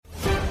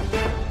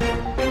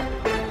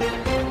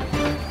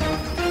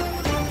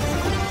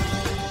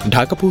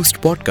Dhaka post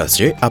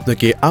পডকাস্টে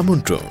আপনাকে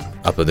আমন্ত্রণ।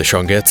 আপনাদের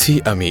সঙ্গে আছি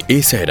আমি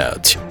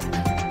সাইরাজ।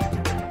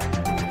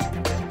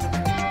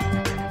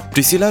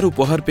 প্রিসিলার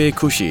উপহার পেয়ে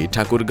খুশি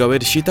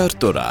ঠাকুরগাঁওয়ের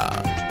শীতার্তরা।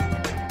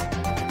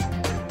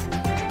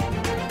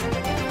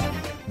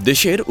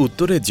 দেশের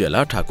উত্তরের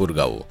জেলা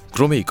ঠাকুরগাঁও,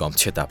 ক্রমেই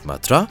কমছে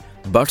তাপমাত্রা,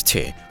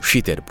 বাড়ছে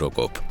শীতের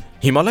প্রকোপ।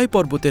 হিমালয়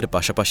পর্বতের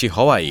পাশাপাশি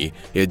হওয়ায়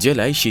এ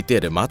জেলায়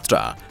শীতের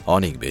মাত্রা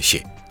অনেক বেশি।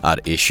 আর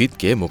এ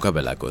শীতকে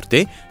মোকাবেলা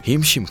করতে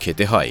হিমশিম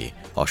খেতে হয়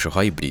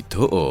অসহায়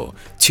বৃদ্ধ ও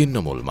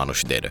ছিন্নমূল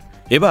মানুষদের।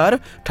 এবার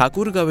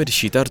ঠাকুরগাঁওয়ের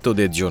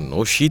শীতার্তদের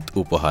জন্য শীত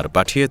উপহার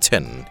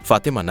পাঠিয়েছেন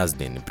ফাতেমা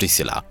নাজনীন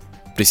প্রিসিলা।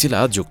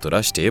 প্রিসিলা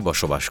যুক্তরাষ্ট্রে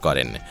বসবাস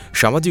করেন।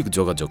 সামাজিক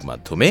যোগাযোগ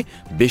মাধ্যমে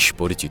বেশ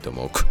পরিচিত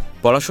মুখ।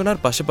 পড়াশোনার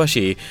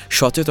পাশাপাশি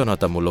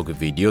সচেতনতামূলক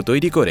ভিডিও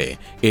তৈরি করে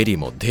এরই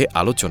মধ্যে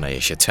আলোচনায়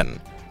এসেছেন,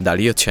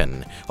 দাঁড়িয়েছেন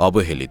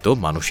অবহেলিত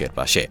মানুষের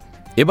পাশে।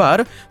 এবার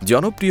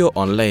জনপ্রিয়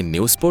অনলাইন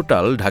নিউজ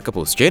পোর্টাল ঢাকা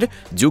পোস্টের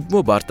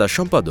যুগ্ম বার্তা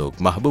সম্পাদক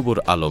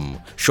মাহবুবুর আলম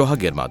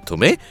সোহাগের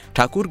মাধ্যমে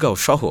ঠাকুরগাঁও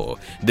সহ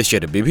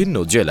দেশের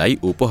বিভিন্ন জেলায়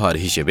উপহার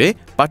হিসেবে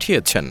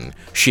পাঠিয়েছেন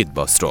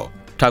শীতবস্ত্র।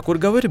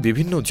 ঠাকুরগাঁওয়ের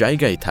বিভিন্ন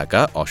জায়গায়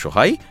থাকা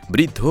অসহায়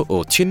বৃদ্ধ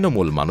ও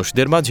ছিন্নমূল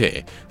মানুষদের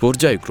মাঝে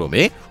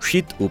পর্যায়ক্রমে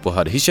শীত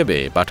উপহার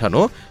হিসেবে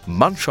পাঠানো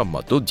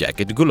মানসম্মত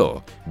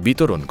জ্যাকেটগুলো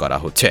বিতরণ করা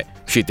হচ্ছে।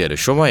 শীতের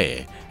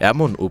সময়ে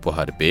এমন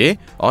উপহার পেয়ে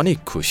অনেক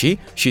খুশি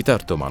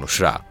শীতার্ত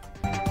মানুষরা।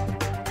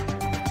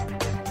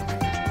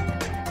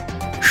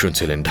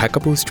 শুনছিলেন ঢাকা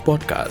পোস্ট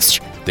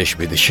পডকাস্ট। দেশ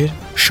বিদেশের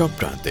সব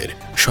প্রান্তের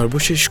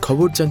সর্বশেষ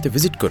খবর জানতে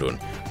ভিজিট করুন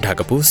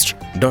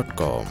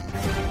ঢাকাপোস্ট.com।